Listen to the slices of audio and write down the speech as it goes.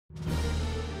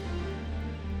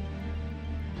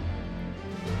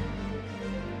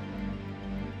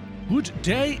Good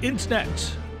day,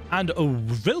 Internet, and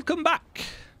welcome back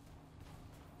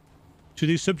to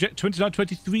the Subject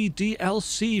 2923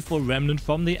 DLC for Remnant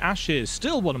from the Ashes.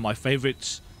 Still one of my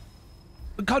favourites,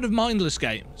 kind of mindless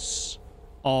games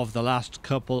of the last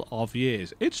couple of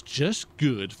years. It's just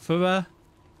good for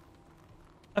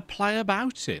a play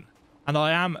about in, and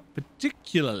I am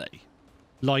particularly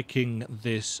liking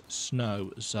this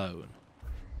snow zone.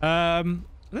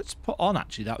 Let's put on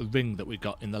actually that ring that we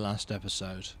got in the last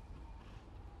episode.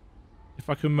 If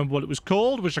I can remember what it was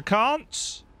called, which I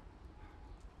can't.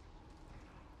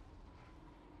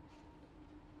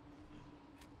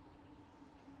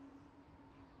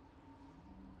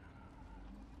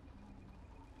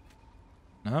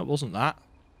 No, it wasn't that.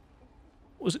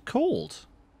 What was it called?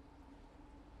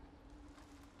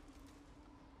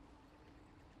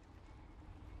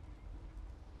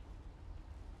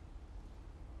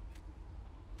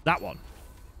 That one.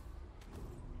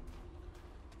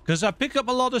 Because I pick up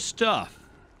a lot of stuff.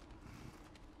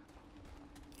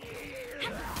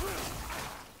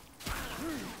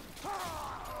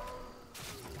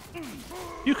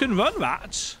 You can run,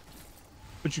 rats,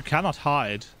 but you cannot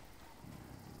hide.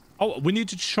 Oh, we need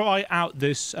to try out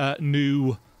this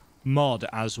new mod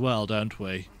as well, don't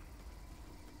we?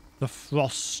 The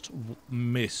Frost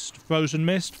Mist. Frozen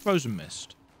Mist? Frozen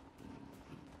Mist.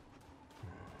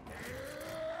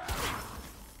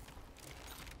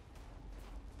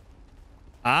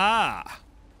 Ah!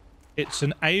 It's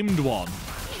an aimed one.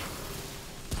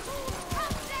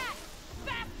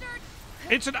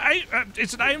 It's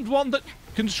an aimed one that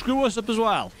can screw us up as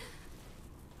well.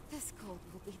 This cold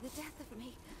will be the death of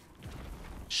me.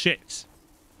 Shit.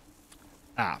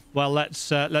 Ah, well, let's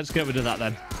get rid of that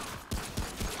then.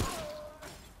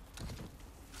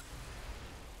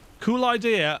 Cool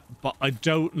idea, but I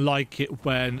don't like it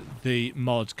when the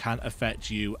mod can affect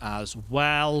you as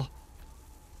well.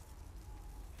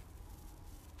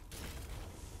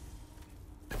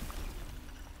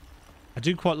 I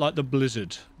do quite like the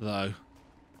blizzard, though.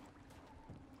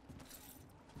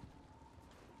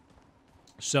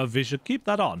 So we should keep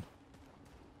that on.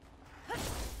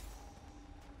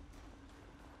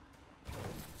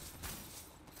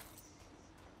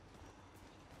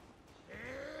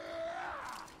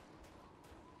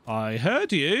 I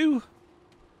heard you.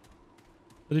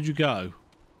 Where did you go?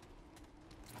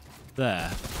 There.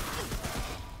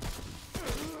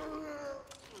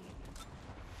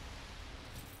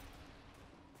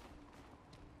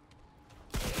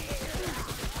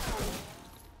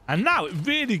 And now it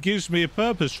really gives me a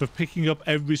purpose for picking up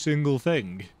every single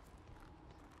thing.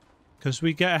 Because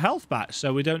we get a health back,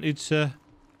 so we don't need to...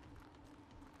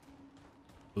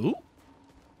 Ooh.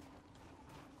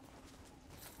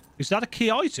 Is that a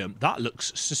key item? That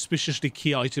looks suspiciously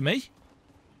key item-y.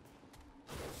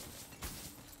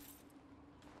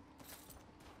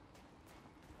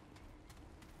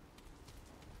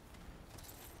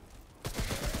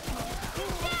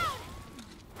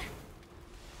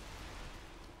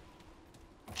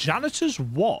 Janitor's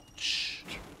watch.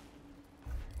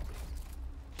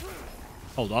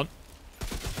 Hold on.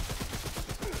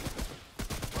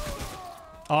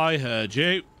 I heard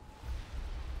you.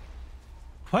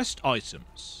 Quest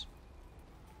items.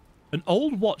 An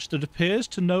old watch that appears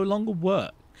to no longer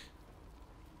work.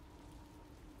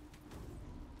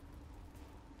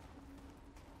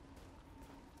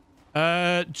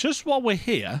 Just while we're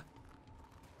here,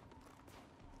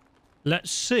 let's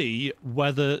see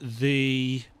whether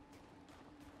the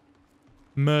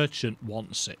merchant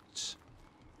wants it.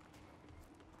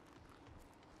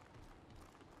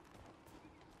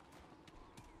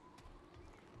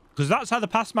 Because that's how the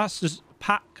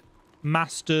Pack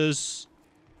Master's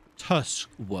Tusk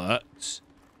worked.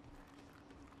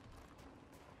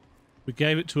 We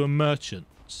gave it to a merchant.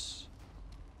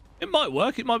 It might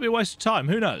work. It might be a waste of time.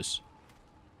 Who knows?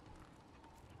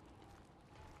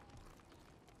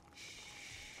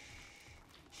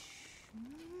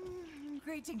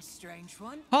 Greetings, strange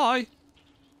one. Hi.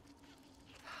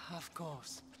 Of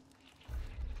course.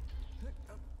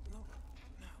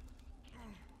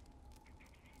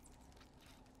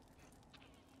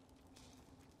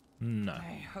 No.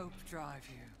 May hope drive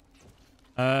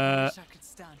you. I wish I could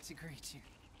stand to greet you.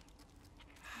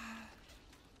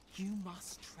 You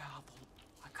must travel.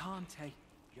 I can't take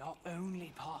your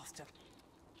only path to...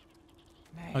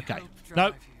 May Okay. hope drive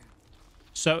Nope. you.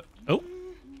 So, oh.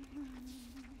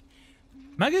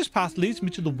 Maggie's path leads me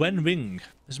to the Wen Ring.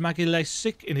 As Maggie lay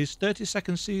sick in his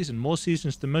 32nd season, more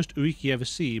seasons than most Uriki ever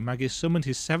see, Maggie summoned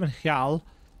his 7 Hyal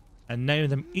and named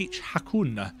them each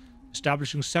Hakun,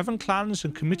 establishing 7 clans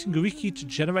and committing Uriki to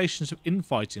generations of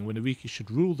infighting when Uriki should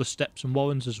rule the steppes and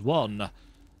warrens as one.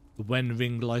 The Wen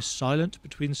Ring lies silent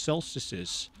between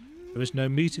solstices. There is no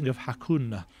meeting of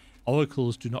Hakun.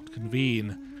 Oracles do not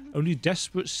convene. Only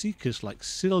desperate seekers like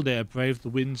Sildir brave the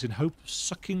winds in hope of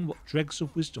sucking what dregs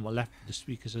of wisdom are left in the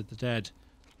speakers of the dead.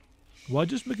 Why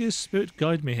does Magir's spirit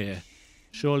guide me here?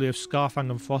 Surely if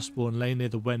Scarfang and Frostborn lay near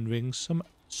the Wen Ring, some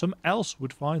else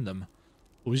would find them.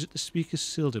 Or is it the speakers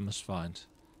Sildir must find?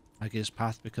 Magir's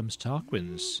path becomes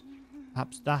Tarquin's.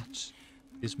 Perhaps that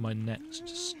is my next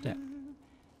step.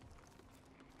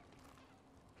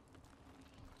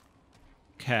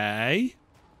 Okay.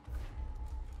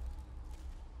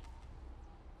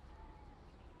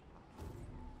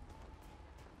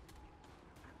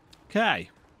 Okay.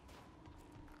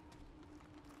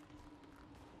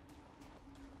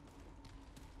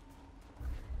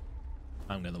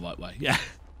 I'm going the right way. Yeah.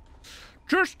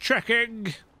 Just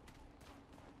checking.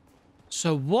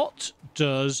 So what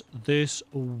does this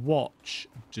watch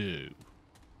do?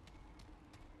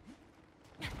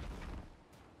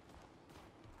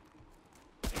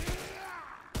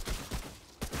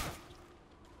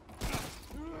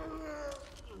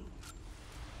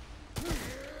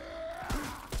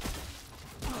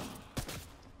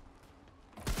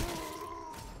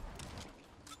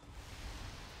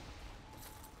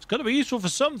 It's going to be useful for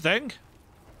something.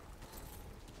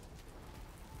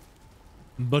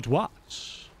 But what?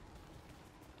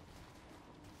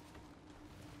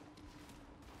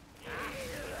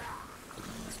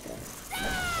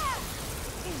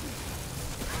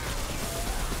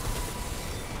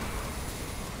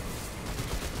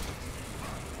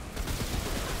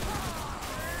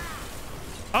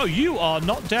 Oh, you are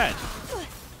not dead.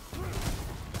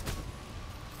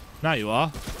 Now you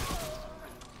are.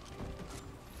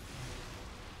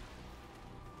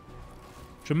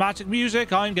 Dramatic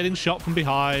music. I'm getting shot from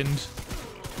behind.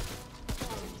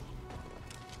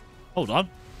 Hold on.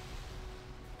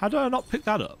 How do I not pick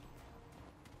that up?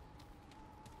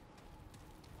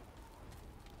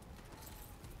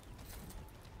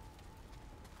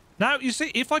 Now, you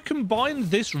see, if I combine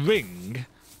this ring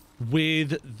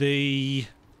with the...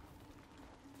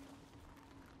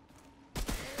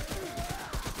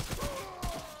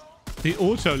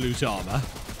 auto loot armor...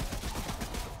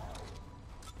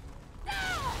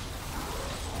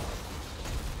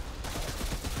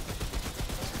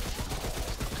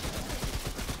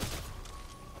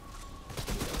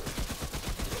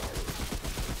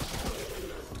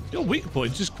 Your weak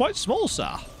point is quite small,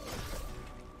 sir.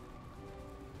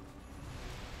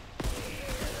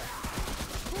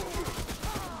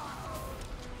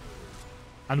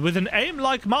 And with an aim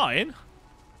like mine,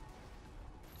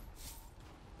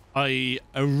 a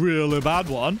really bad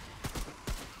one,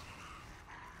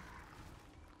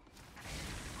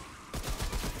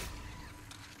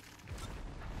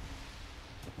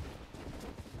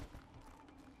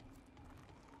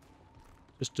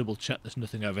 just double check there's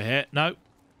nothing over here. No.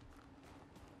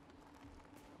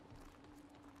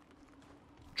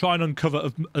 Try and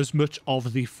uncover as much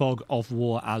of the fog of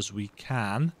war as we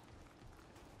can.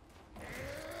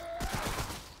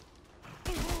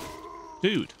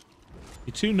 Dude,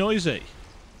 you're too noisy.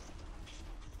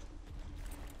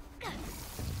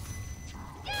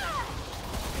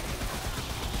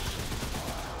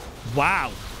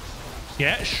 Wow.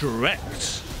 Get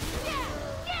shreked.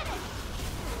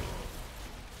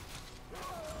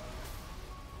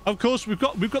 Of course, we've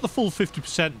got the full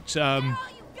 50%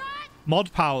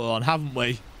 mod power on, haven't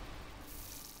we?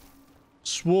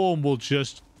 Swarm will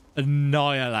just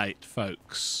annihilate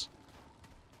folks.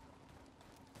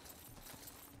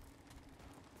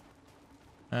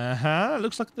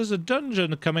 Looks like there's a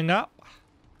dungeon coming up.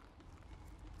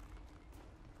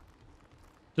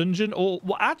 Dungeon or...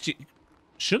 Well, actually,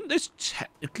 shouldn't this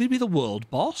technically be the world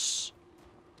boss?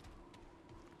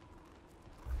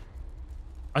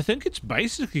 I think it's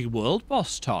basically world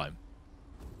boss time.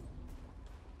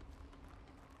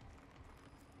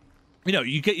 You know,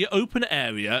 you get your open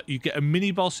area, you get a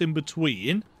mini boss in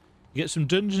between, you get some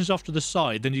dungeons off to the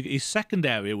side, then you get your second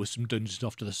area with some dungeons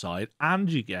off to the side,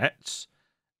 and you get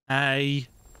a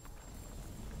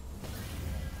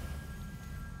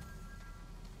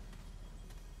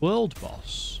world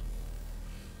boss.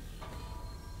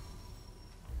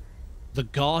 The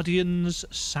Guardian's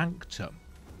Sanctum.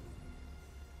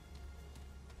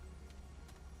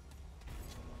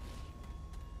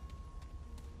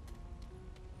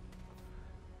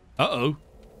 Uh-oh.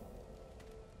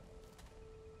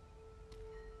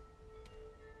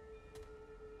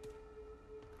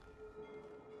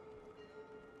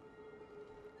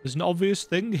 There's an obvious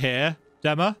thing here,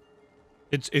 Dema.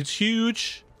 It's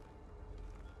huge.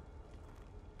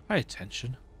 Pay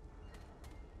attention.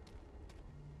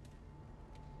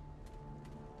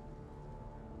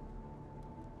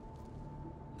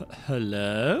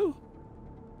 Hello?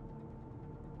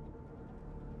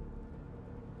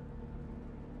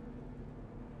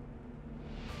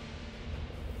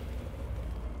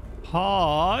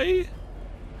 Hi?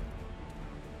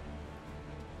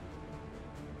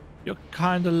 You're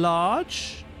kind of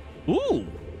large. Ooh.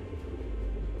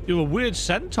 You're a weird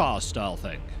centaur style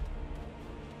thing.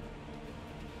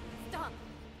 Stop.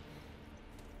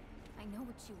 I know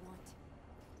what you want,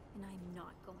 and I'm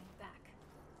not going back.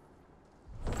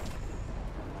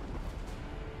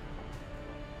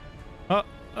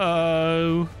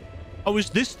 Uh-oh. Oh, is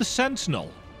this the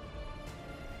Sentinel?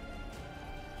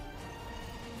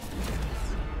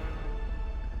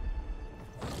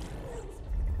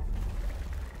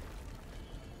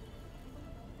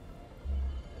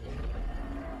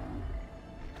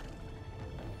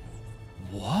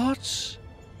 What?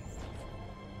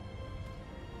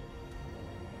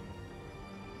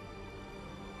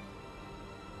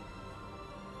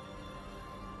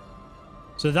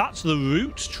 So that's the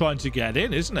route trying to get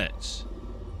in, isn't it?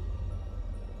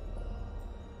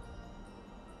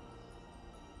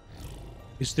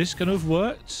 Is this going to have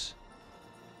worked?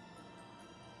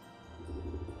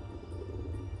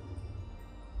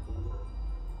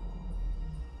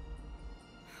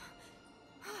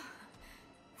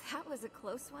 That was a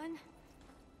close one.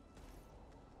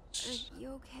 Are you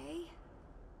okay?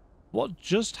 What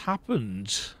just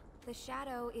happened? The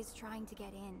shadow is trying to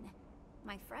get in.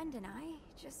 My friend and I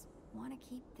just want to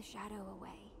keep the shadow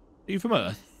away. Are you from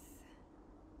Earth?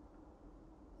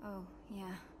 Oh,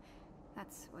 yeah.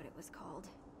 That's what it was called.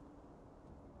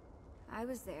 I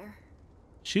was there.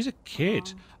 She's a kid. Long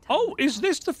time Oh, is ago.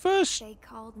 this the first? They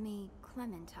called me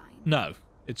Clementine. No,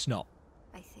 it's not.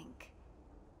 I think.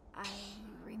 I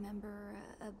remember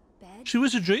a bed She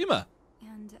was a dreamer.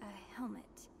 and a helmet.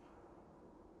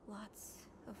 Lots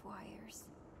of wires.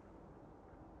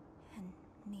 And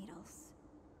needles.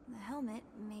 The helmet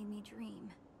made me dream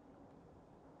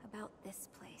about this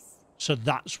place. So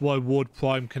that's why Ward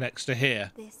Prime connects to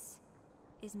here. This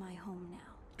is my home now.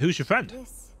 Who's your friend?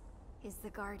 This is the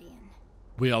Guardian.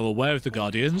 We are aware of the They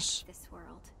Guardians. protect this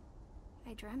world.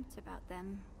 I dreamt about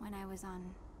them when I was on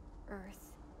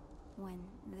Earth, when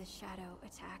the shadow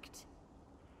attacked.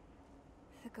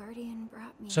 The Guardian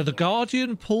brought me So the here.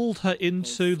 Guardian pulled her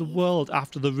into the saved world me.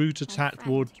 after the root My attacked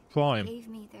friend Ward Prime. gave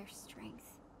me their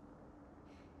strength.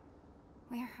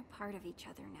 We're a part of each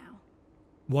other now.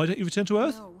 Why don't you return to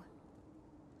Earth? No,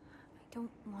 I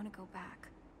don't want to go back.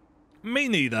 Me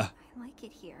neither. I like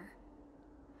it here.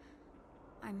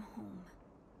 I'm home.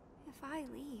 If I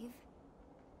leave,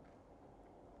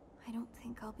 I don't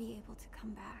think I'll be able to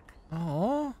come back.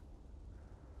 Aww.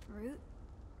 Root?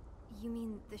 You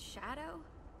mean the shadow?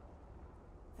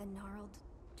 The gnarled,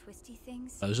 twisty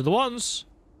things? Those are the ones.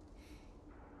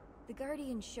 The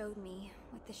Guardian showed me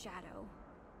what the shadow,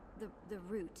 the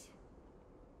root,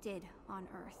 did on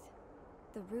Earth.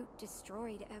 The root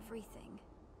destroyed everything.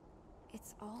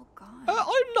 It's all gone.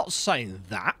 I'm not saying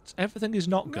that. Everything is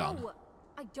not gone. No,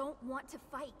 I don't want to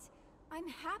fight. I'm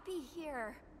happy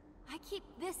here. I keep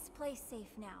this place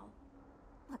safe now.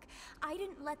 Look, I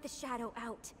didn't let the shadow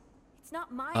out. It's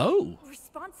not my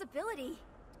responsibility.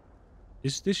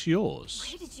 Is this yours?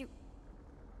 Where did you...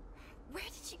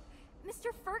 Mr.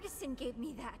 Ferguson gave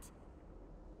me that.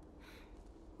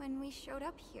 When we showed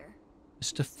up here.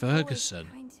 Mr. He was Ferguson.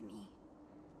 always kind to me.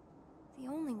 The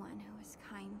only one who was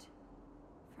kind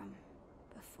from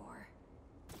before.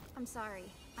 I'm sorry.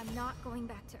 I'm not going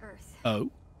back to Earth. Oh.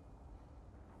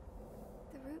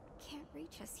 The root can't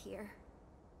reach us here.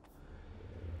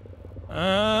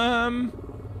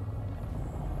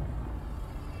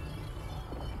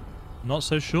 Not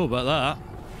so sure about that.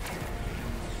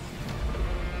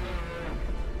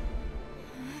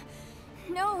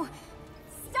 No!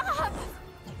 Stop!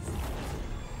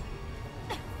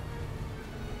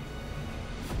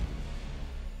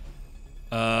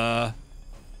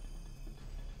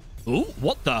 Ooh,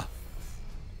 what the?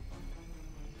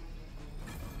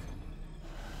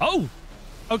 Oh!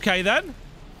 Okay then.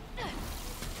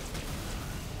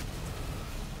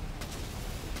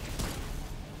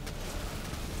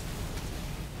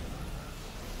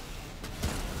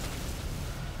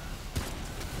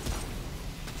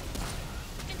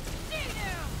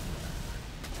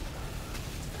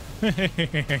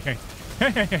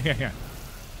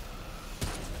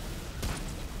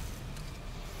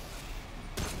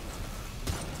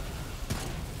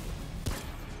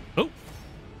 Oh.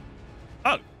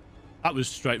 Oh. That was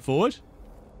straightforward.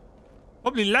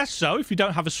 Probably less so if you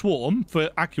don't have a swarm for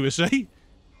accuracy.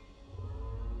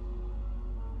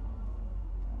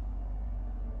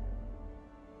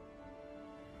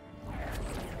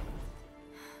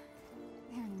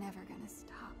 They're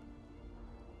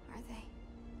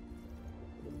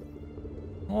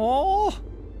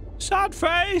Sad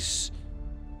face.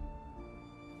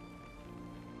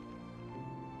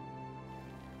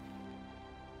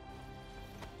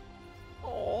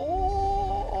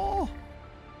 Oh.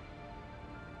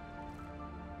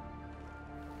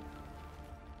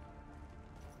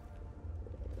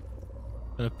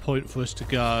 And a point for us to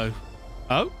go.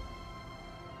 Oh.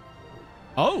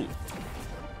 Oh.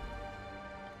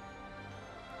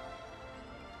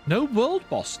 No world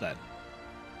boss then.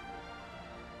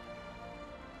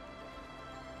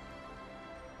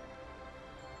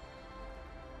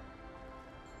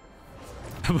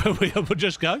 We'll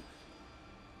just go.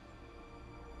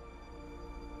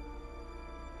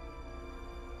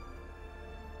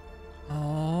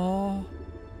 Oh.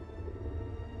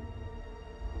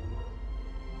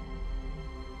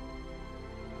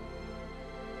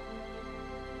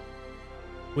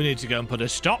 We need to go and put a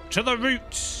stop to the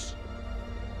roots.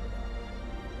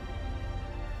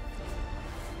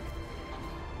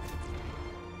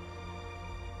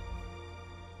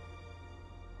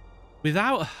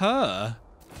 Without her,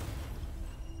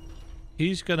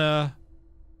 he's gonna...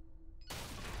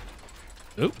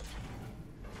 Oop.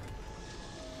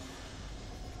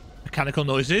 Mechanical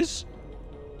noises.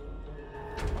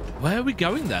 Where are we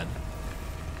going then?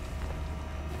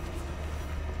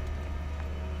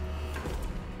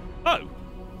 Oh.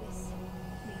 This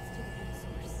leads to the root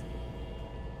source.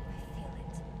 I feel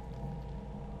it.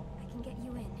 I can get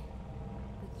you in,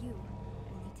 but you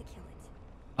will need to kill it.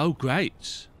 Oh,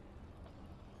 great.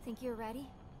 Think you're ready?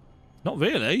 Not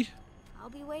really.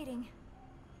 I'll be waiting.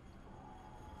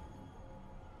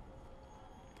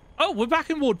 Oh, we're back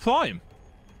in Ward Prime.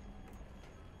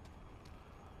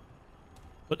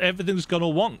 But everything's gone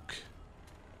all wonk.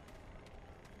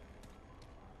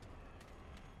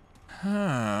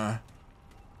 Huh.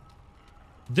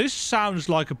 This sounds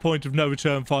like a point of no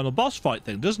return final boss fight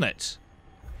thing, doesn't it?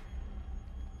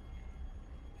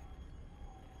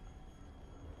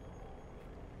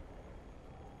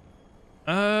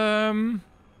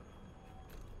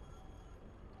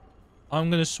 I'm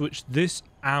going to switch this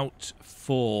out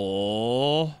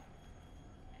for...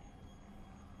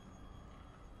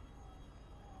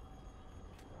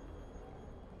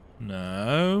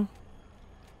 No.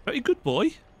 Very good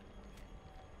boy.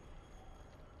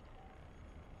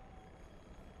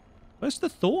 Where's the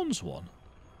Thorns one?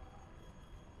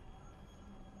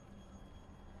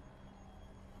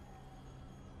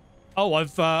 Oh,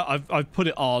 I've put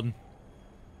it on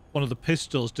one of the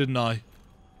pistols, didn't I?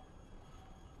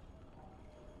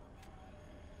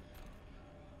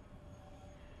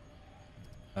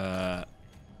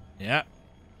 Yeah.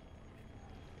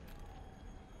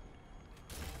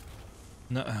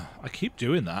 No, I keep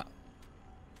doing that.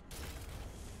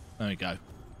 There we go.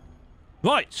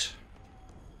 Right.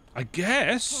 I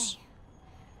guess.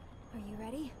 Okay. Are you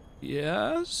ready?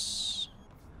 Yes.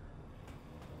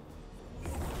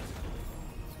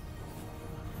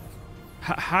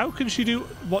 How can she do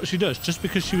what she does just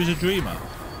because she was a dreamer?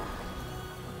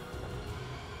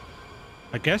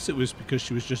 I guess it was because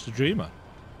she was just a dreamer.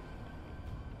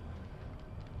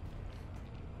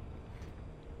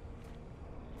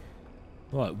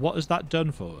 Right, what has that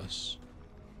done for us?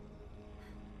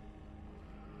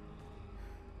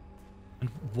 And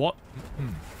what?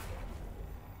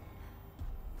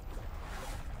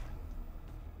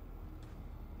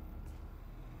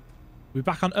 We're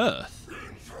back on Earth.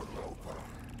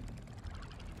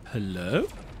 Hello?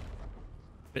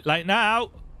 Bit late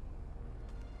now.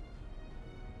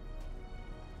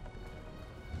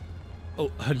 Oh,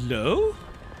 hello?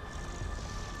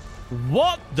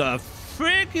 What the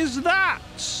frig is that?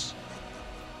 Subject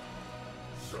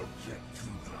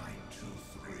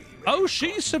 2923. Oh,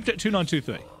 she's subject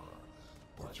 2923.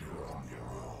 But you're on your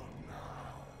own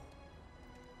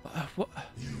now. What?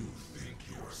 You think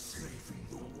you're saving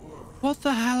the world, What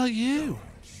the hell are you?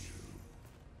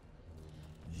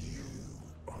 you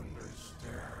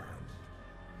understand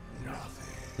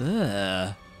nothing.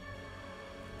 Ugh.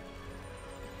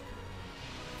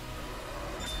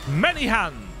 Many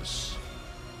hands.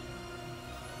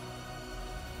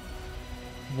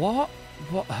 What?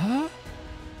 What? Huh?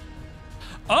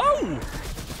 Oh!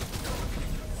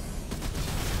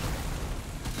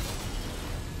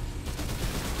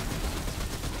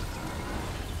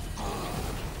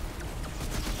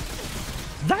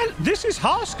 This is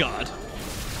Harsgard.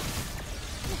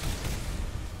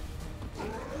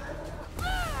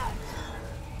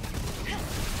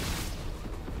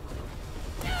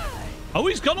 Oh,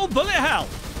 he's gone all bullet hell.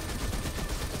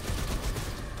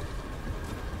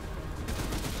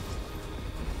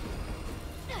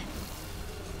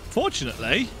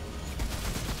 Fortunately.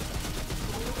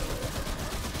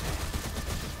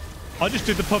 I just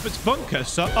did the puppet's bunker,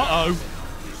 so... Uh-oh.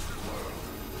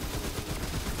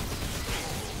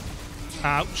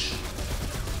 Ouch.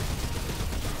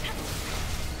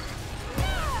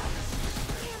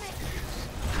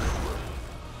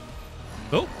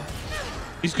 Oh.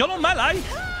 He's gone on melee.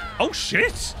 Oh,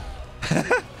 shit.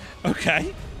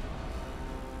 Okay.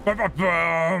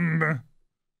 Ba-ba-bum.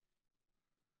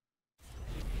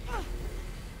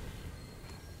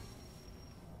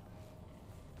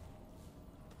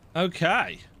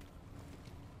 Okay.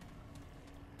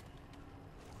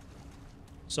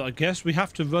 So I guess we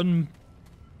have to run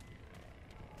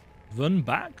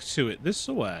back to it this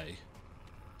way.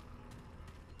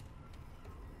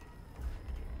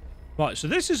 Right, so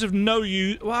this is of no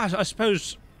use. Well, I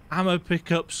suppose ammo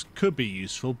pickups could be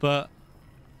useful, but...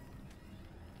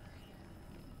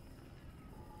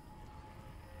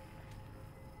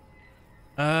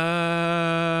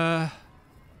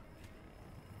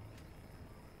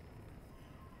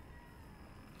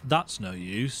 That's no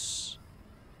use.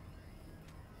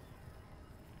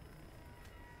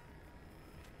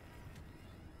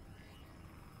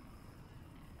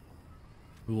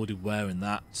 We're already wearing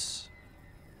that.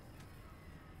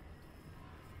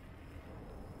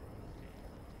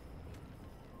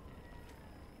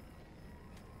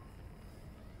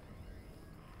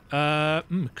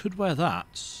 Could wear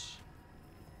that.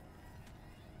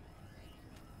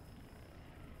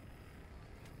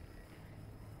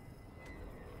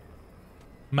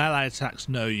 Melee attack's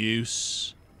no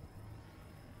use.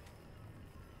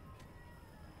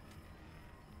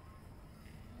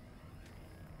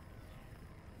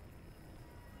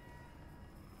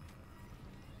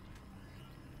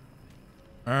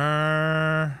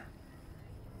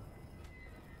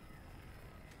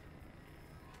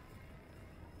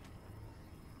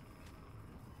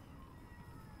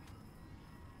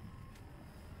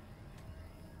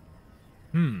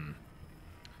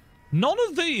 None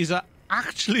of these are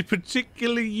actually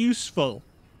particularly useful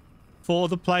for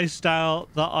the playstyle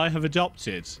that I have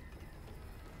adopted.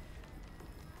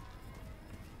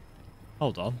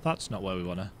 Hold on, that's not where we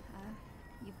want to.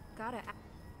 You've gotta...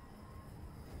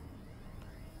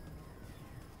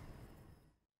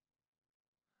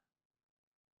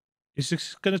 Is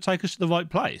this going to take us to the right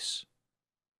place?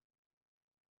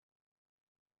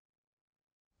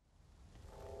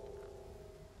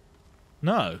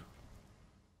 No.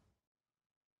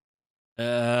 You've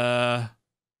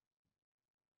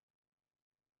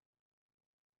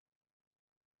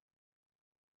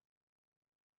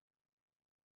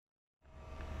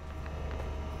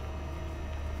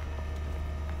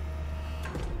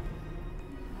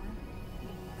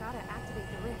gotta activate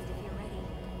the rift if you're ready.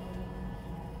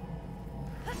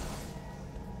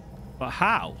 But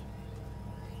how?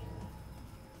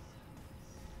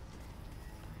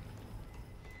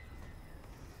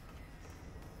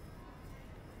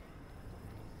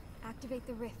 Activate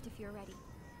the rift if you're ready.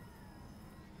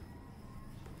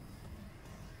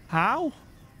 How?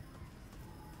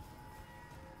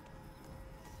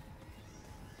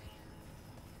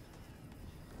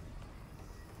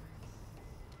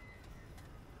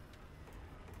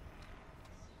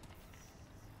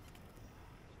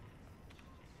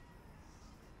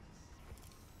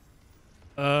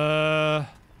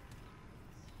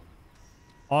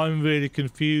 I'm really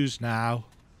confused now.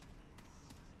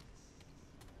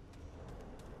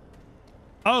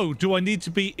 Oh, do I need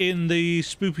to be in the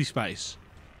spoopy space?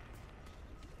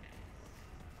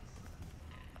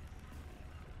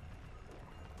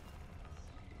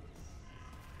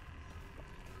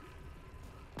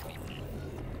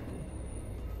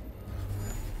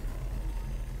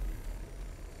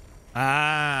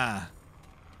 Ah.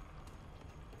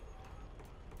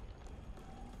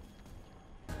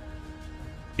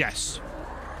 Yes.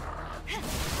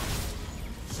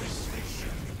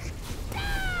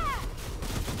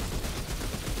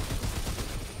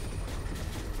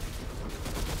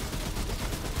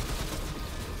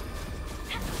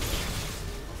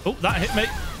 Oh, that hit me.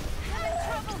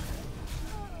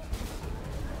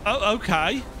 Oh,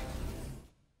 okay.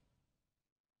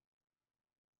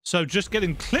 So just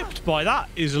getting clipped by that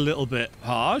is a little bit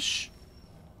harsh.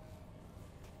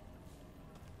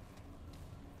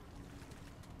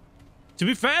 To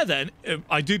be fair then,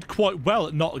 I did quite well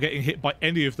at not getting hit by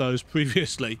any of those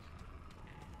previously.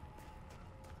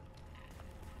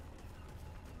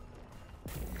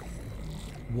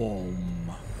 Whoa.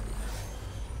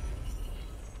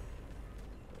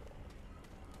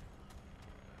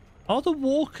 Are the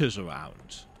walkers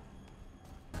around?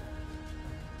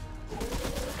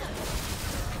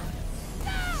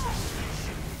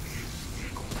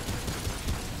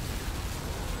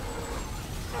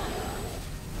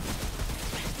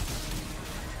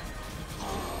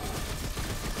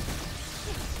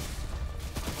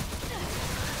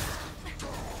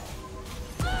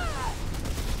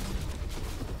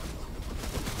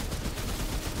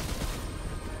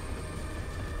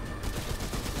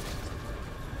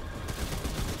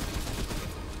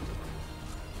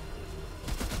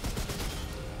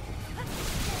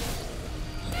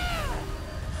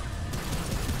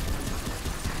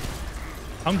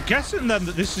 I'm guessing then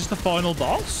that this is the final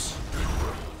boss.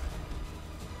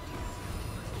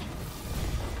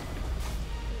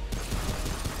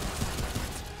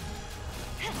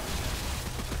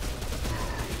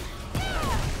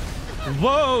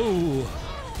 Whoa!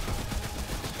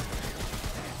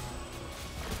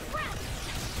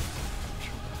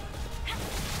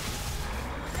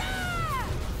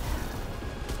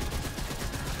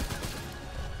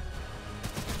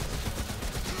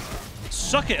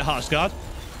 Suck it, Harsgard.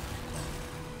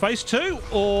 Phase 2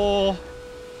 or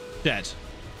dead?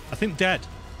 I think dead.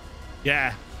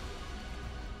 Yeah.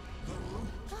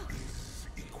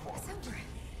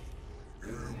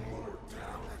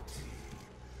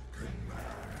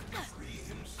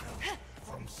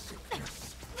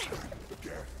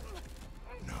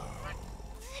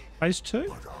 Phase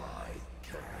 2?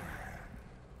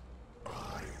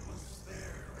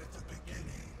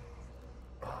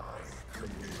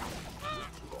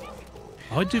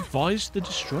 I devised the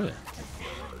destroyer.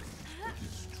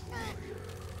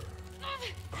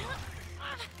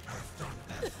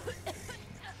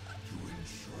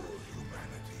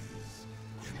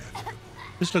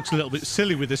 This looks a little bit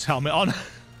silly with this helmet on.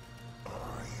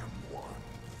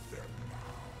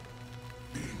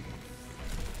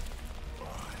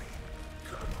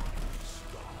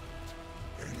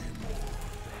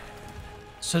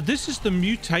 So this is the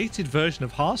mutated version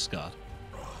of Harsgard.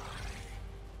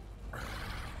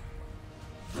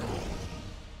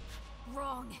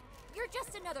 Wrong. You're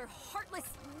just another heartless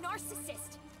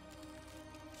narcissist.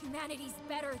 Humanity's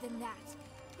better than that.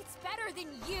 It's better than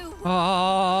you.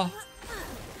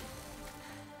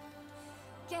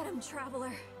 Get him,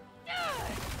 Traveler.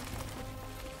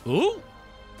 Ooh,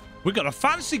 we got a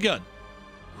fancy gun.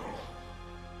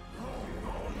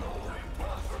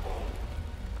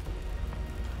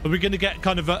 Are we going to get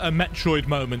kind of a Metroid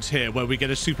moment here where we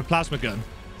get a super plasma gun?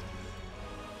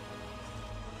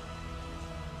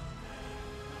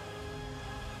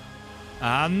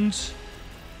 And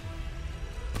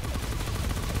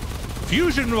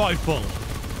fusion rifle.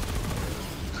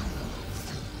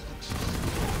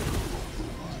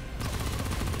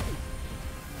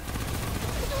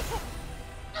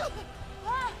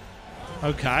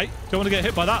 Okay, don't want to get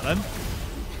hit by that then.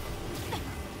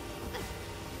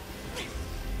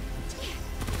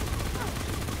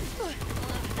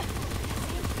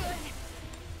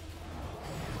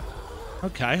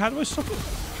 Okay, how do I stop it?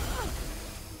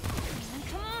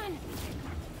 Come on.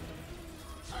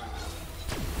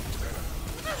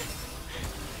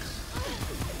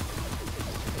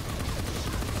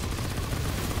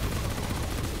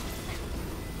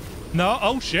 No,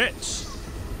 oh shit.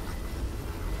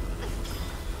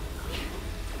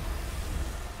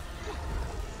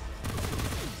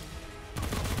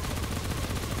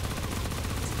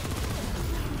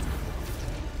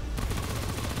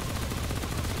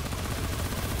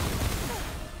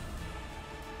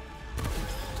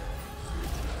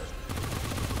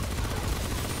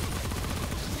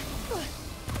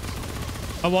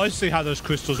 Oh, I see how those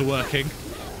crystals are working.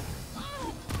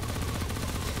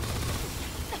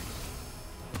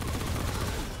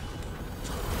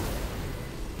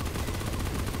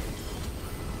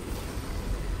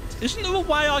 Isn't there a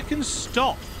way I can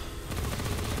stop?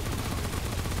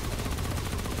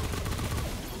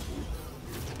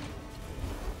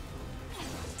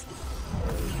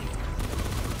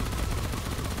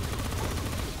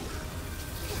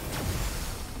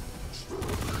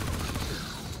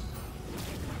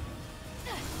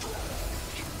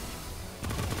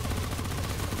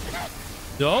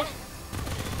 No.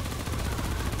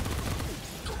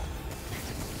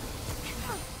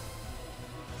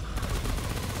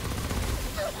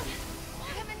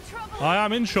 I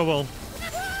am in trouble.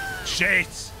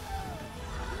 Shit.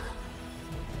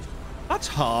 That's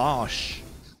harsh.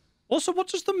 Also, what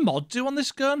does the mod do on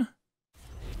this gun?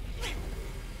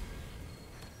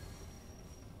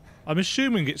 I'm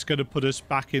assuming it's going to put us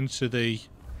back into the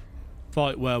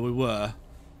fight where we were.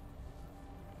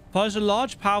 Fires a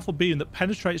large, powerful beam that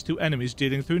penetrates through enemies,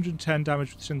 dealing 310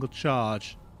 damage with a single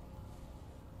charge.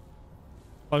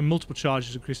 By multiple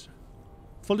charges, increase.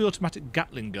 Fully automatic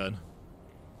Gatling gun.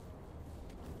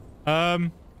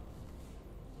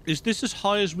 Is this as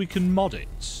high as we can mod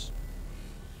it?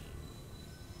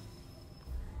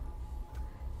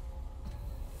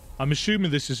 I'm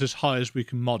assuming this is as high as we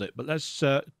can mod it, but let's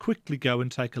quickly go and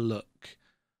take a look.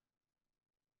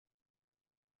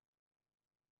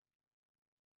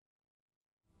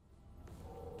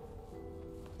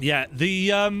 Yeah,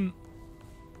 the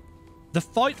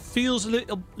fight feels a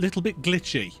little bit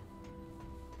glitchy.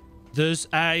 There's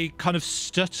a kind of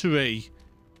stuttery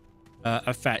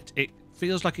effect. It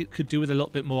feels like it could do with a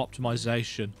little bit more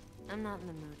optimization. I'm not in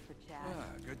the mood for chat. Ah,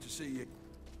 good to see you.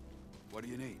 What do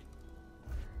you need?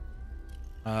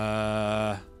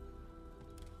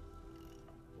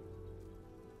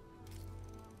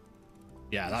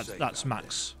 Yeah, that's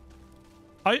max.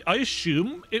 I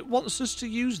assume it wants us to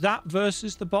use that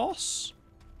versus the boss.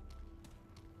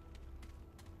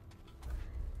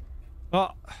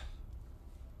 But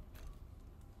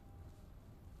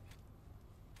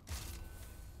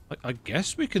I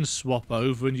guess we can swap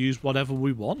over and use whatever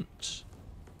we want.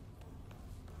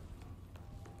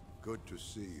 Good to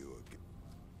see you again.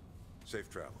 Safe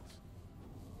travels.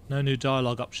 No new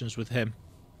dialogue options with him.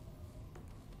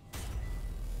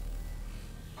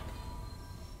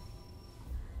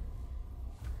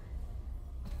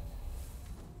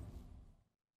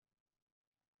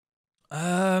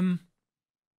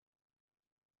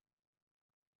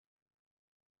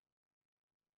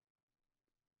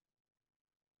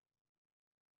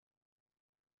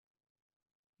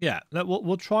 Yeah,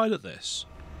 we'll try it at this.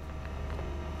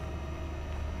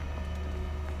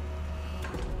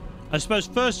 I suppose,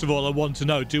 first of all, I want to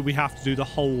know, do we have to do the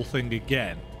whole thing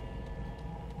again?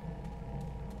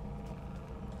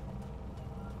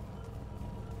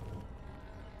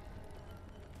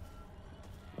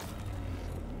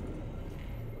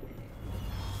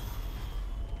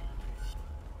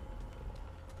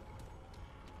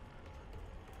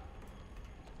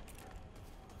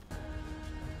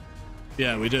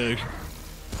 Yeah, we do.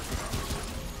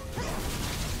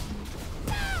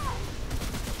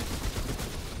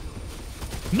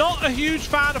 Not a huge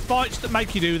fan of fights that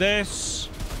make you do this.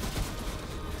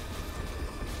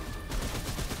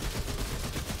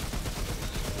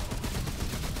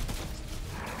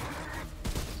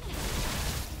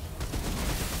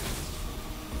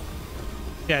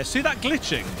 Yeah, see that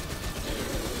glitching?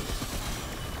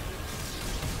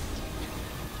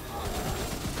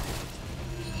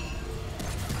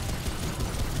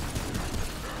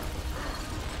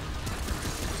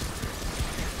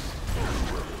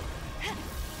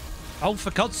 Oh,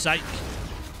 for God's sake.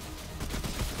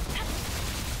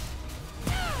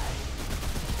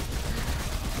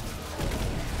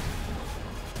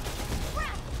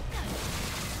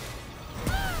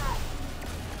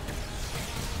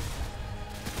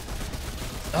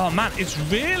 Oh, man, it's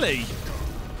really...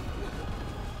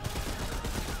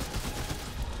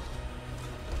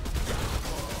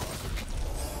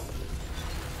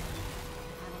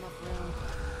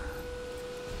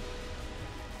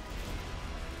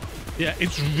 Yeah,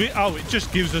 it's oh, it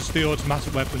just gives us the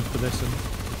automatic weapons for this.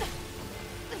 And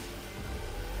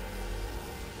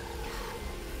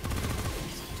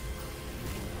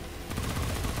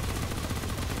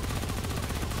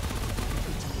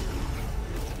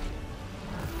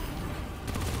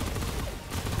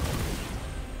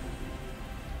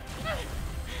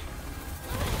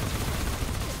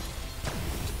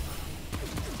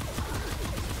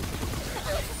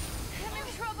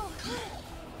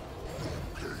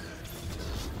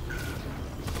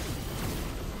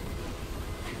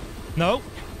no.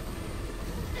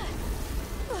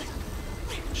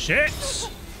 Shit!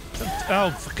 Oh,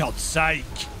 for God's sake.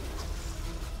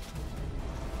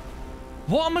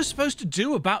 What am I supposed to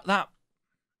do about that?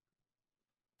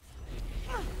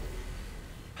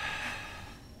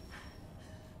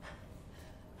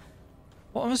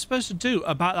 What am I supposed to do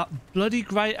about that bloody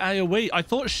great AoE? I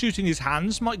thought shooting his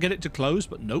hands might get it to close,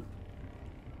 but nope.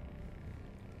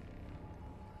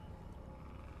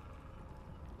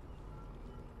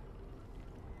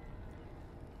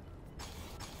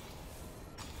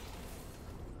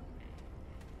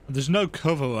 There's no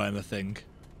cover or anything.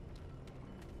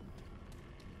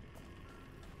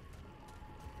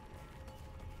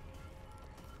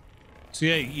 So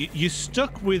yeah, you're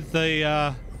stuck with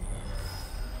the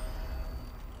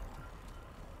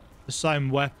same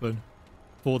weapon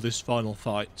for this final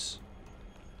fight.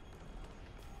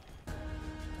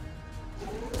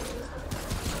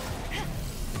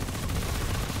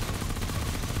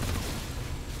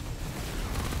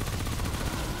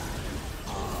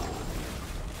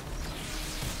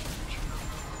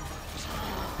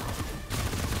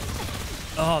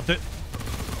 Oh,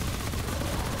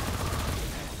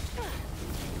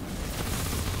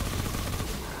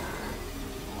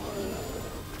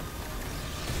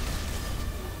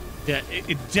 yeah,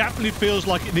 it definitely feels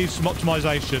like it needs some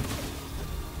optimization.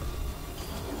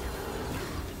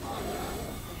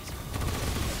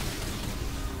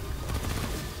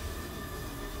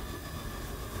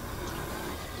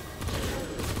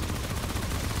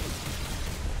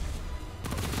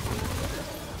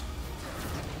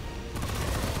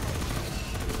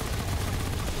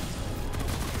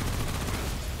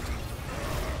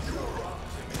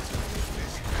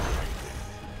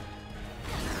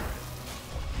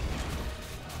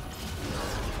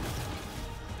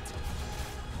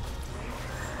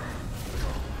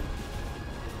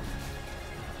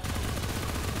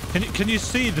 Can you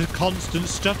see the constant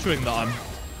stuttering that I'm...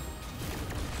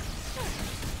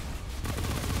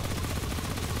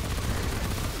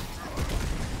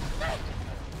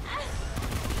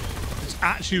 It's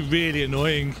actually really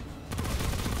annoying.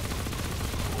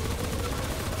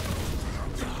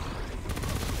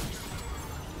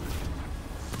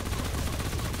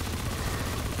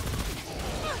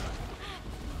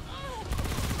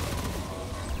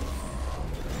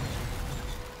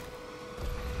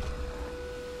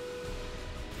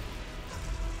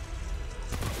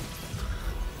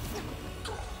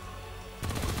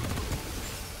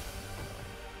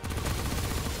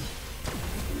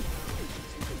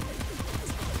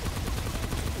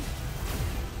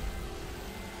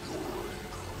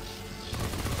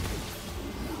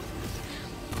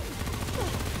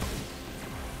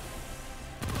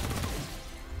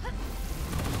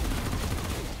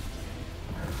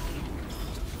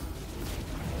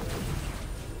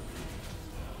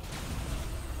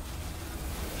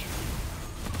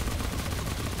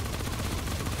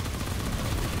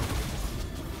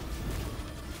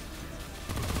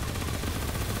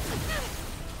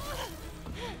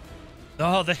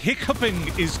 Oh, the hiccuping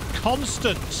is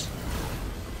constant.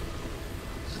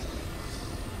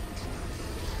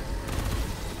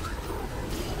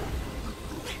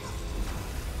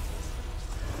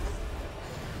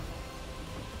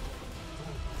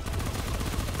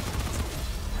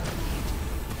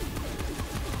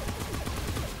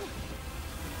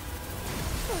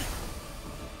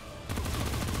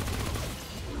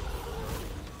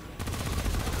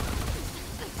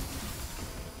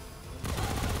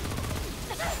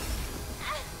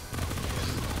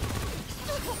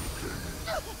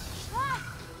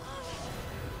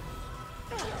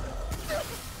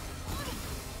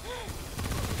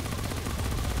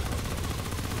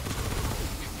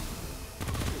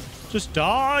 Just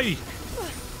die!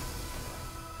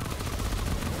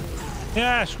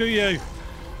 Yeah, screw you.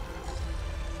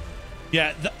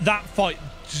 Yeah, that fight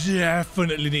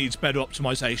definitely needs better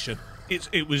optimization.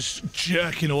 It was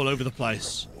jerking all over the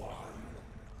place.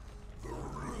 The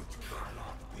root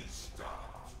cannot be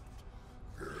stopped.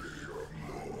 You're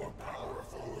more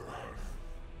powerful than us.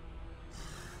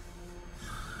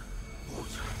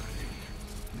 What's happening?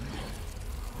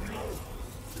 No,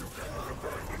 you cannot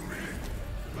abandon me.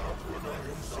 Not when I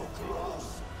am so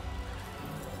close.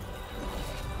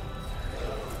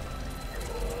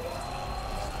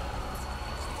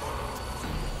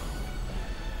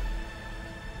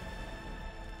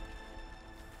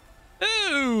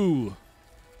 Ooh!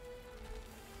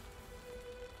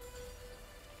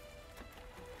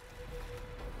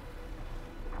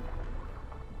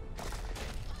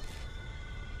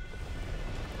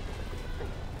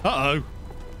 Uh-oh.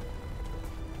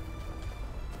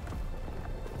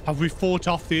 Have we fought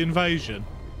off the invasion?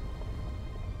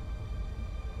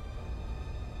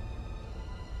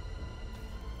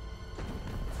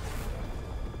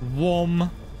 Wom.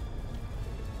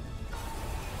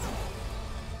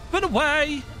 Run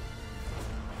away!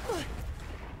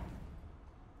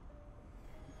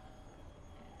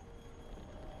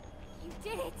 You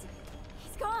did it!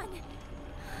 He's gone!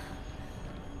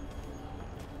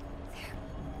 They're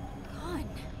gone.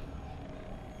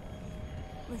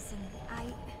 Listen,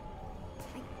 I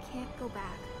can't go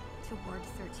back to Ward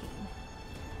 13.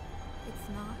 It's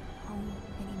not home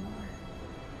anymore.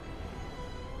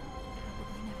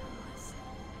 Probably never was.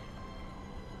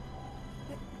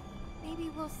 But maybe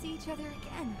we'll see each other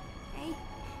again, eh?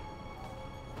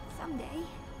 Someday.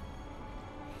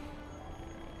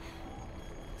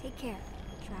 Take care,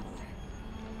 traveler.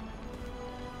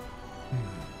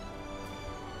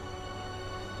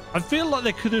 I feel like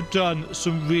they could have done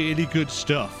some really good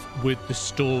stuff with the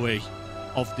story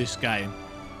of this game.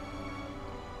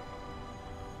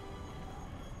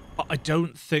 But I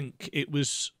don't think it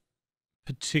was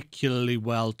particularly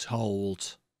well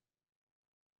told.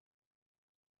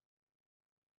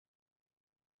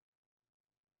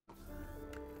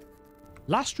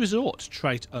 Last resort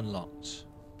trait unlocked.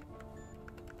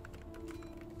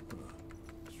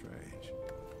 Strange.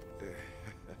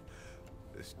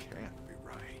 This can't be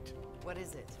right. What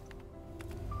is it?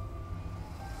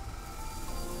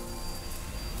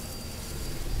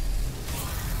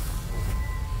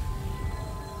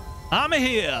 I'm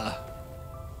here.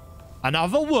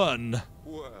 Another one.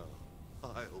 Well,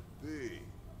 I'll be.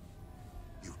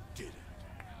 You did it.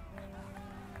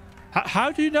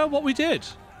 How do you know what we did?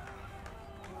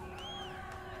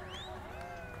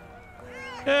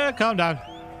 Yeah, calm down.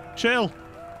 Chill.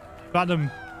 Random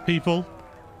people.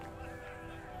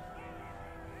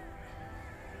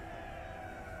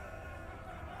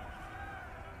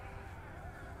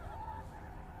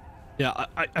 Yeah,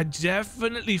 I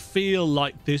definitely feel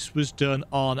like this was done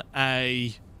on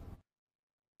a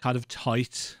kind of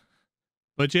tight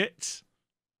budget.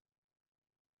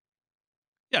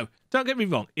 You know, don't get me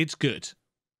wrong, it's good.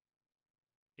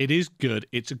 It is good.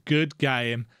 It's a good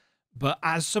game, but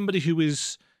as somebody who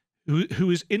is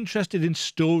interested in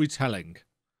storytelling,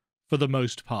 for the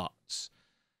most part,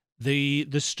 the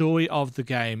story of the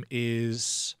game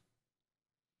is,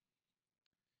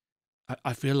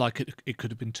 I feel like it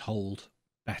could have been told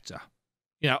better.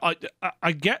 You know,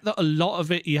 I get that a lot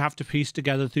of it you have to piece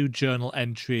together through journal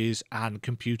entries and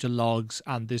computer logs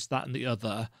and this, that, and the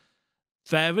other.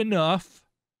 Fair enough.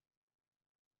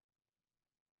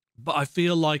 But I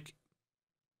feel like,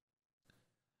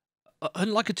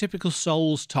 unlike a typical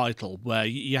Souls title where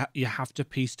you have to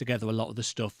piece together a lot of the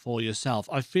stuff for yourself,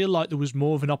 I feel like there was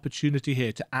more of an opportunity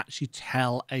here to actually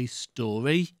tell a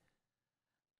story.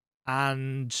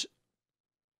 And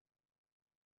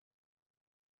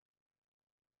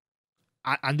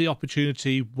the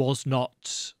opportunity was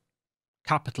not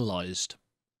capitalized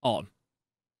on.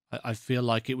 I feel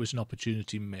like it was an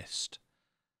opportunity missed.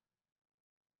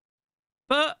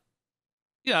 But,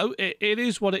 you know, it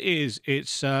is what it is.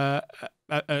 It's a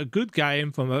good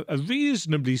game from a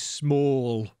reasonably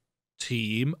small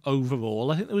team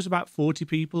overall. I think there was about 40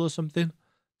 people or something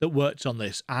that worked on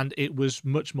this, and it was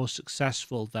much more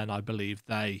successful than I believe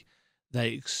they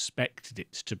expected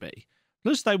it to be.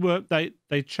 Plus,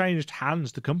 they changed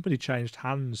hands. The company changed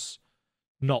hands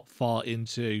not far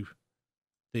into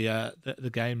the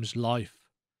game's life.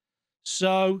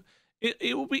 So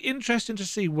it will be interesting to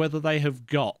see whether they have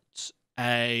got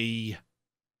a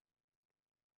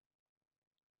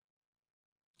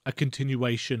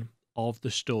continuation of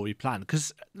the story plan,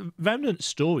 because Remnant's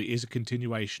story is a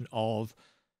continuation of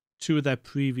two of their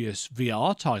previous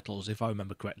VR titles, if I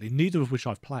remember correctly, neither of which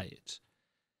I've played.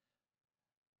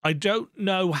 I don't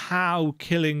know how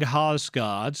killing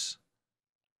Harsgard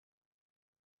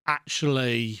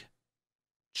actually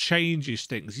changes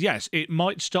things. Yes, it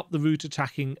might stop the root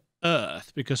attacking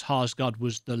Earth because Harsgard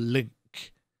was the link.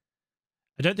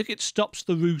 I don't think it stops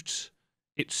the root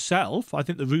itself. I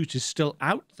think the root is still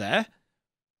out there.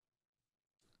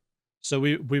 So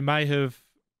we may have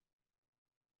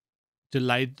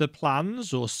delayed the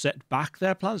plans or set back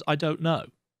their plans. I don't know.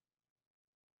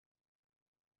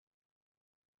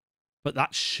 But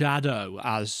that shadow,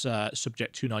 as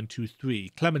Subject 2923,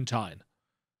 Clementine,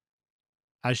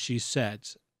 as she said,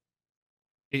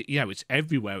 it's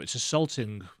everywhere. It's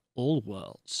assaulting all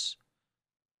worlds.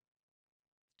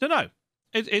 Don't know.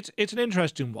 It's an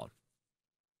interesting one.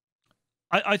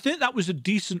 I think that was a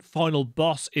decent final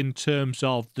boss in terms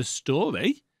of the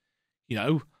story. You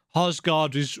know,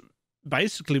 Harsgard is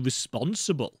basically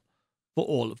responsible for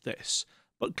all of this.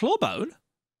 But Clawbone,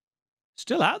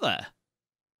 still out there.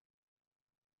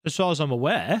 As far as I'm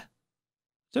aware,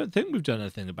 I don't think we've done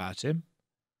anything about him.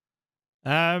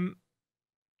 Rat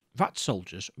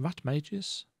soldiers, rat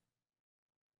mages.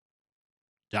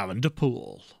 Darren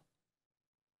DePaul.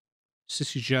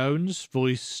 Sissy Jones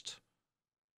voiced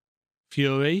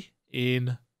Fury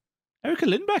in Erica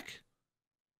Lindbeck.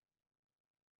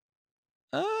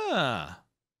 Ah,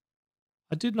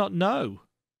 I did not know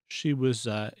she was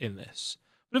in this.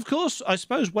 But of course, I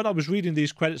suppose when I was reading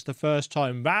these credits the first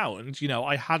time round, you know,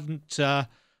 I hadn't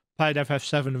played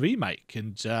FF7 Remake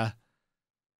and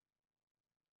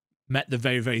met the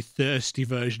very, very thirsty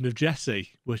version of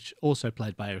Jessie, which also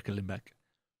played by Erica Lindbeck.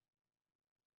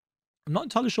 I'm not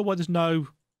entirely sure why there's no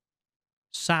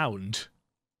sound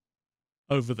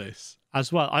over this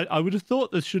as well. I would have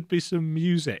thought there should be some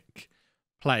music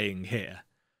playing here.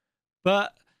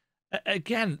 But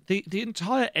again, the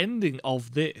entire ending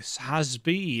of this has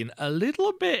been a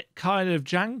little bit kind of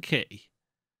janky.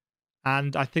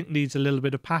 And I think needs a little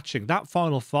bit of patching. That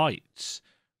final fight,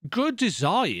 good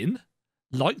design,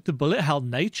 like the bullet hell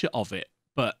nature of it,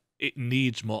 but it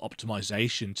needs more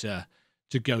optimization to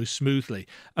go smoothly.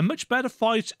 A much better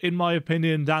fight, in my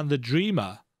opinion, than the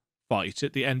Dreamer fight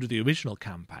at the end of the original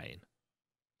campaign.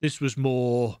 This was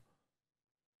more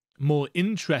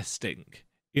interesting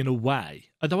in a way,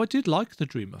 although I did like the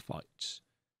Dreamer fights.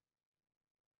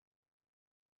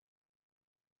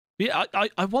 Yeah,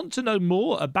 I want to know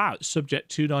more about Subject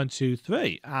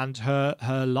 2923 and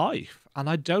her life, and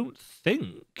I don't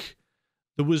think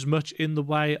there was much in the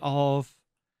way of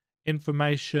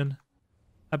information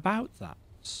about that.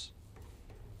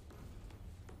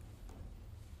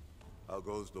 How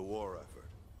goes the war effort?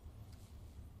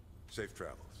 Safe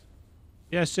travels.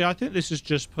 Yeah, see, I think this has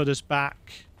just put us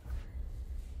back.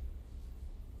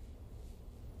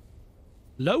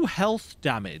 Low health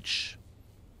damage.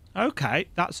 Okay,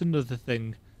 that's another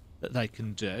thing that they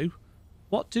can do.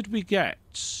 What did we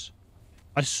get?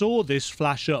 I saw this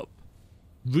flash up.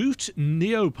 Root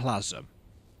neoplasm.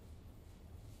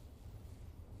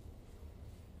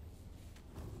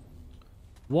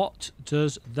 What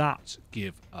does that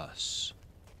give us?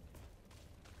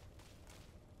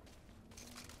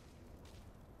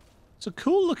 It's a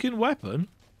cool looking weapon.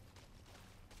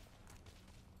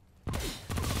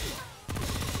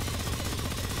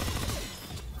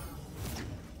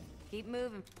 Keep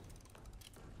moving.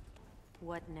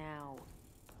 What now?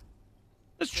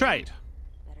 Let's trade.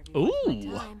 Better be worth my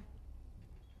Ooh. time.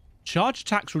 Charge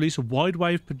attacks release a wide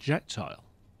wave projectile.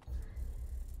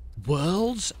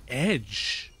 World's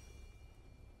Edge.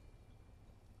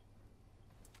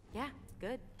 Yeah,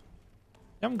 good.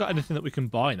 You haven't got anything that we can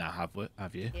buy now,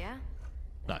 have you? Yeah?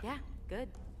 No. Yeah, good.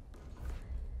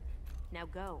 Now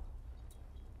go.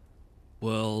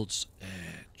 World's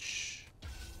Edge.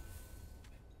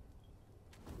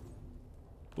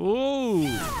 Ooh.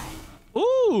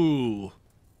 Ooh.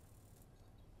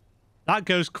 That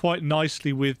goes quite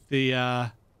nicely with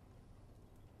the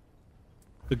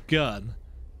gun.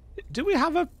 Do we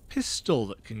have a pistol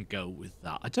that can go with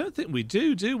that? I don't think we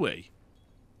do we?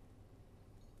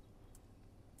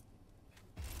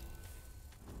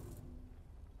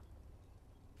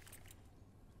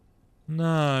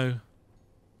 No.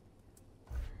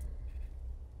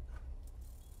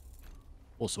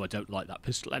 Also, I don't like that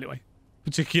pistol anyway,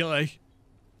 particularly.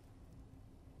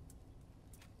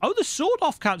 Oh, the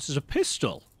sword-off counts as a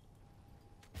pistol.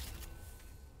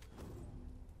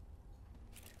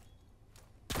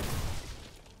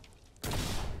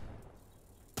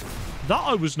 That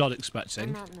I was not expecting.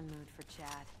 I'm not in the mood for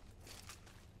chat.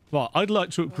 Right, I'd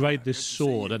like to upgrade this Good to see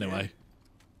sword you anyway. again.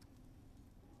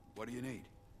 What do you need?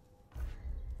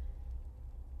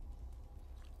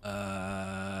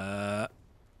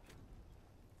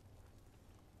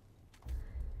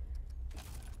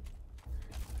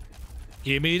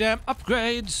 Give me them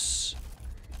upgrades.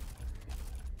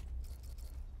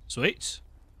 Sweet.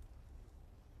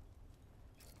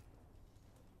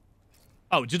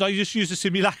 Oh, did I just use a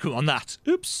simulacrum on that?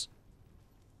 Oops.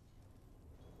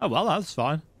 Oh well, that's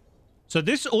fine. So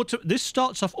this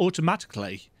starts off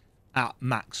automatically at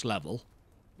max level,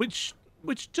 which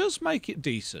does make it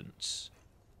decent.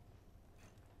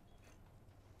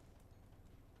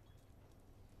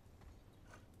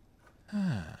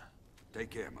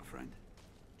 Take care, my friend.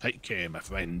 Take care, my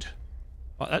friend.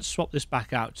 Right, let's swap this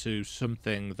back out to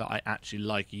something that I actually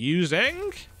like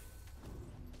using.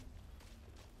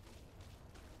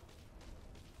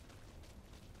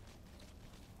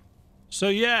 So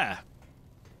yeah,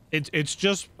 it's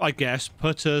just, I guess,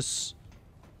 put us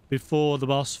before the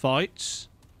boss fight.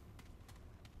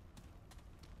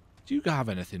 Do you have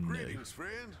anything new? Greetings,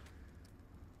 friend.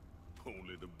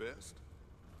 Only the best.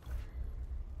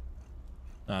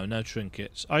 No, no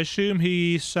trinkets. I assume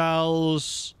he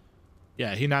sells...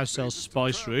 Yeah, he now sells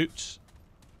spice root.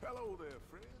 Hello there,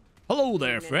 friend. Hello there,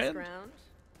 Minutes friend. ground.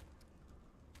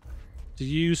 Do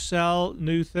you sell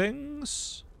new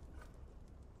things?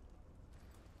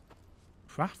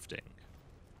 Crafting.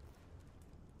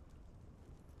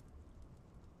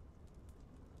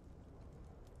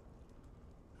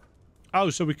 Oh,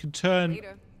 so we can turn...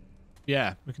 Later.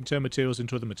 Yeah, we can turn materials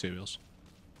into other materials.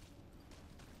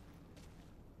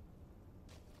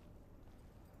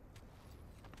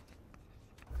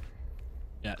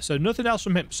 Yeah, so nothing else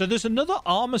from him. So there's another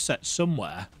armor set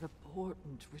somewhere. The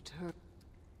portent return.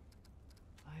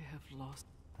 I have lost.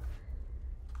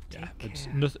 Yeah, Take it's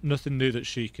care. nothing new that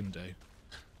she can do.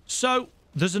 So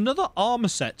there's another armor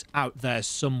set out there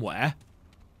somewhere.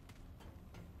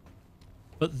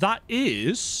 But that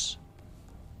is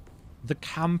the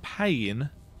campaign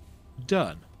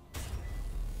done.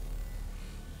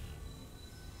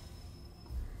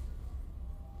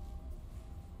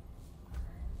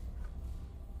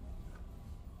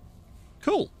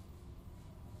 Cool.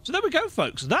 So there we go,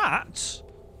 folks. That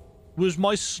was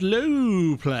my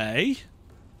slow play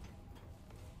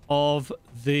of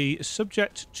the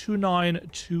Subject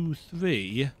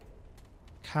 2923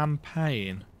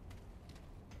 campaign.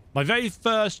 My very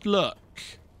first look.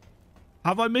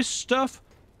 Have I missed stuff?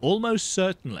 Almost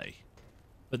certainly.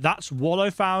 But that's what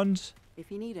I found. If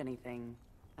you need anything,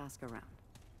 ask around.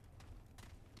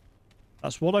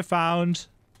 That's what I found.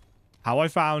 How I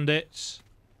found it.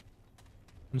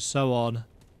 And so on.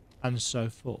 And so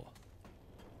forth.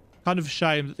 Kind of a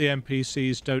shame that the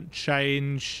NPCs don't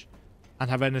change and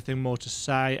have anything more to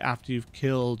say after you've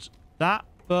killed that.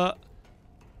 But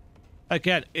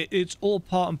again, it's all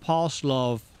part and parcel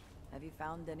of... Have you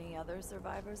found any other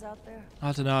survivors out there?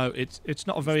 I don't know. It's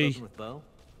not a very... Spoken with Bo?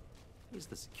 He's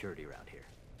the security around here.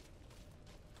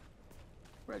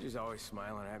 Reggie's always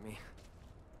smiling at me.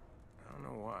 I don't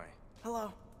know why.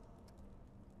 Hello.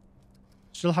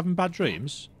 Still having bad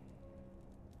dreams?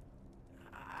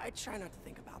 I try not to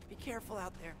think about it. Be careful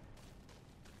out there.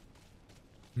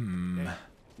 Hey,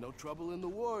 no trouble in the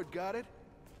ward, got it?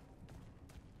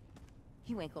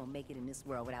 You ain't gonna make it in this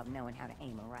world without knowing how to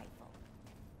aim a rifle.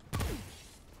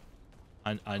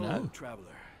 I know. Hello, Traveler.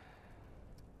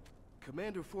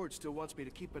 Commander Ford still wants me to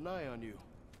keep an eye on you.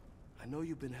 I know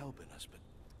you've been helping us, but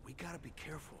we gotta be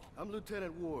careful. I'm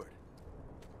Lieutenant Ward.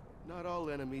 Not all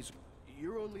enemies.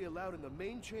 You're only allowed in the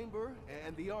main chamber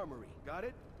and the armory. Got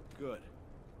it? Good.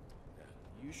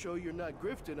 You show you're not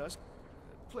grifting us.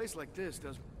 A place like this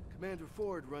does. Commander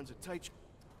Ford runs a tight.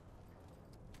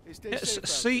 Hey, stay safe out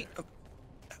See, there.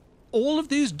 all of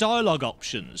these dialogue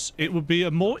options, it would be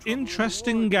a more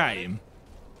interesting game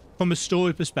from a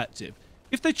story perspective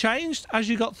if they changed as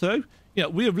you got through. You know,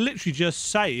 we have literally just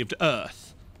saved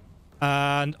Earth,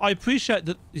 and I appreciate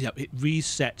that, you know, it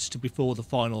resets to before the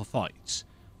final fight,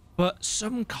 but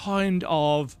some kind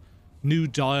of new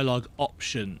dialogue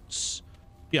options.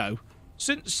 You know,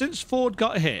 since Ford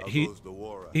got hit,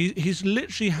 he's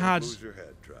literally had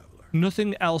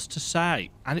nothing else to say,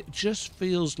 and it just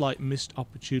feels like missed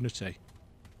opportunity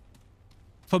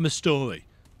from a story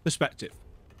perspective.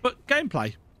 But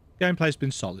gameplay's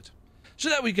been solid. So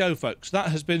there we go, folks. That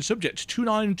has been Subject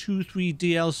 2923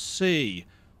 DLC.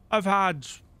 I've had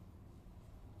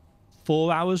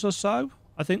 4 hours or so,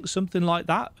 I think, something like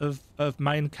that, of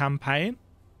main campaign.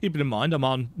 Keeping in mind I'm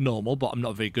on normal, but I'm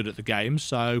not very good at the game,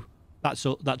 so that's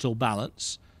all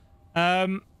balance.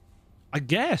 I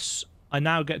guess I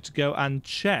now get to go and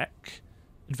check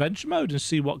adventure mode and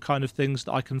see what kind of things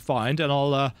that I can find, and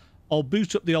I'll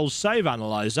boot up the old save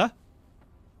analyzer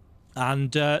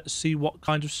and see what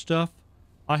kind of stuff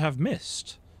I have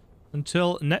missed.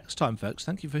 Until next time, folks,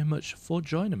 thank you very much for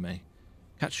joining me.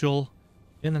 Catch you all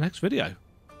in the next video.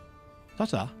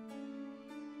 Ta-ta.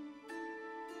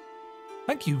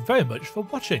 Thank you very much for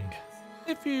watching.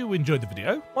 If you enjoyed the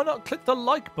video, why not click the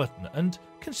like button and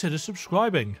consider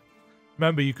subscribing.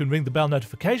 Remember, you can ring the bell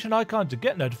notification icon to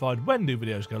get notified when new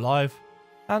videos go live.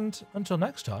 And until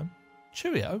next time,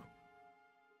 cheerio.